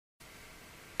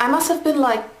I must have been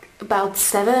like about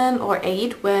 7 or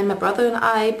 8 when my brother and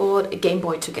I bought a Game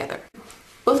Boy together.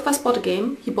 Both of us bought a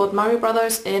game. He bought Mario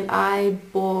Brothers and I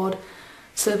bought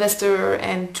Sylvester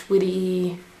and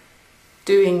Tweety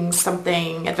doing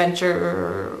something,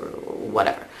 adventure,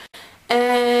 whatever.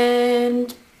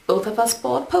 And both of us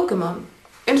bought Pokemon.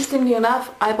 Interestingly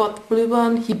enough, I bought the blue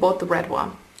one, he bought the red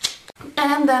one.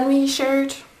 And then we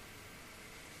shared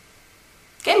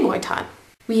Game Boy time.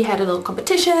 We had a little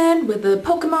competition with the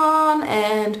Pokemon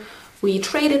and we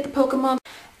traded the Pokemon,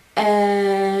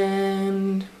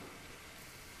 and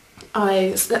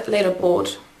I later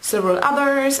bought several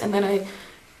others, and then I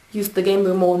used the Game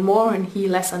Boy more and more and he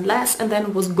less and less, and then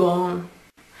it was gone.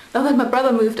 Now that my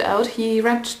brother moved out, he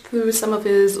rummaged through some of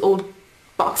his old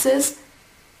boxes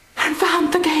and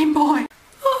found the Game Boy.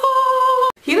 Oh,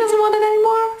 he doesn't want it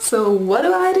anymore, so what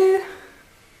do?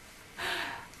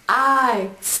 I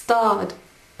start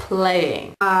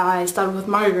playing. I started with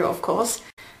Mario, of course,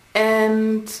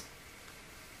 and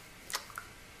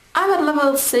I'm at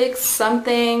level 6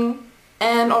 something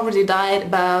and already died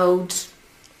about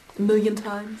 1,000,000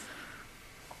 times.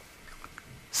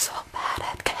 So bad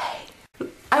at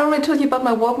game. I already told you about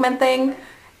my Walkman thing,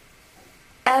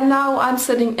 and now I'm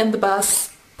sitting in the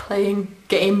bus playing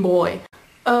Game Boy.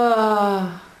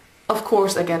 Of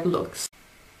course I get looks.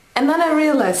 And then I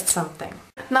realized something.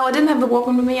 Now I didn't have the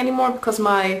Walkman with me anymore because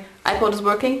my iPod is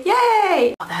working.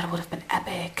 Yay! Oh, that would have been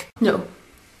epic. No.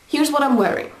 Here's what I'm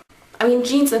wearing. I mean,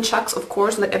 jeans and chucks, of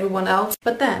course, like everyone else.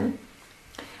 But then,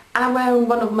 I'm wearing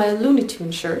one of my Looney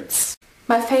Tunes shirts,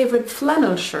 my favorite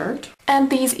flannel shirt, and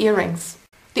these earrings.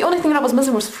 The only thing that was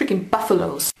missing was freaking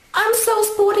buffaloes. I'm so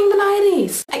sporting the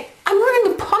 90s. I'm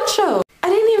wearing a poncho. I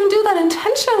didn't even do that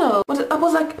intentional. I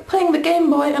was like playing the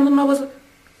Game Boy and then I was...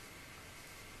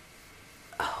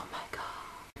 Oh my god.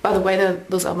 By the way,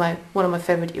 those are one of my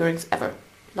favorite earrings ever.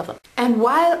 Love them. And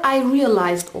while I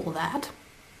realized all that,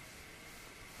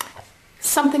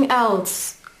 something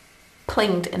else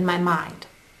clinged in my mind.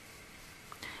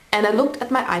 And I looked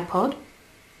at my iPod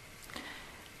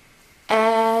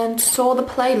and saw the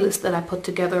playlist that I put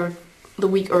together the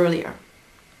week earlier.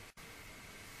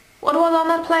 What was on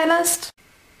that playlist?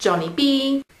 Johnny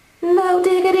B, No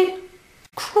Diggity,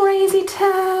 Crazy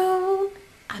Town,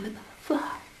 I'm a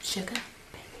butterfly, sugar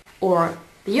baby. Or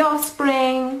The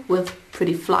Offspring with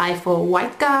Pretty Fly for a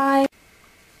White Guy.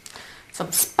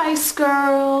 Some Spice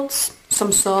Girls,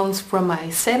 some songs from my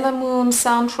Sailor Moon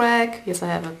soundtrack. Yes, I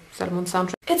have a Sailor Moon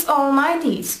soundtrack. It's all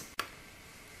 90s.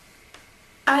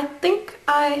 I think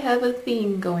I have a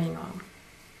theme going on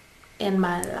in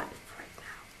my life right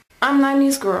now. I'm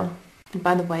 90s girl. And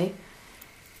by the way,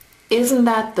 isn't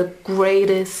that the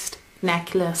greatest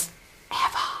necklace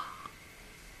ever?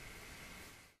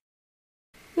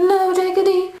 No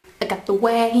diggity, I got the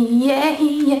way, yeah,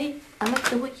 yeah. I like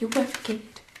the way you work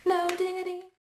it.